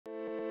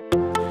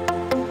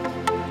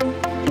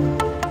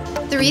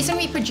reason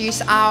we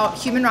produce our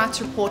Human Rights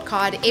Report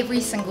Card every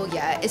single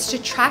year is to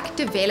track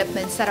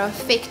developments that are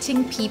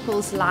affecting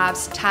people's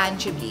lives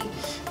tangibly.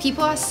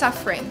 People are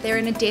suffering, they're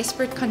in a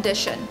desperate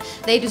condition,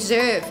 they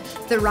deserve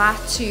the right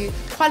to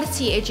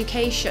quality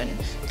education,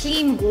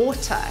 clean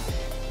water,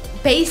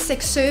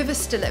 basic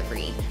service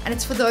delivery, and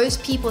it's for those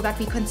people that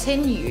we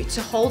continue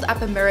to hold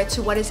up a mirror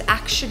to what is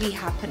actually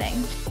happening.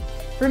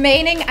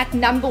 Remaining at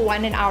number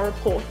 1 in our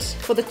report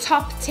for the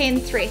top 10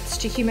 threats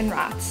to human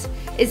rights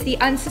is the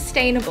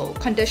unsustainable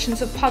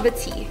conditions of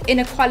poverty,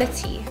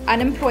 inequality,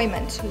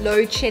 unemployment,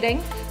 load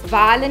shedding,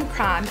 violent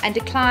crime, and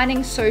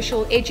declining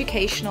social,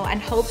 educational, and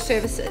health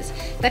services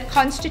that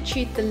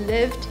constitute the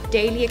lived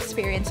daily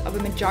experience of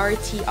a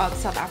majority of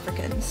South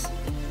Africans.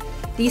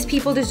 These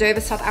people deserve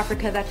a South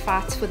Africa that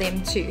fights for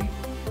them too.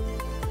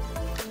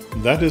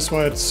 That is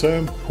why it's so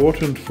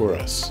important for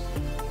us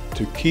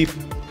to keep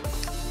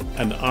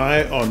an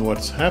eye on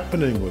what's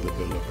happening with the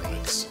Bill of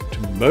Rights, to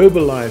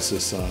mobilize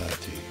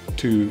society,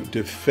 to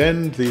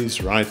defend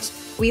these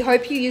rights. We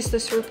hope you use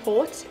this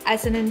report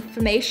as an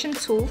information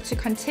tool to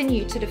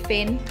continue to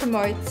defend,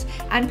 promote,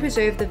 and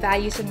preserve the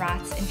values and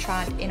rights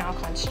enshrined in our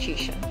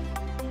Constitution.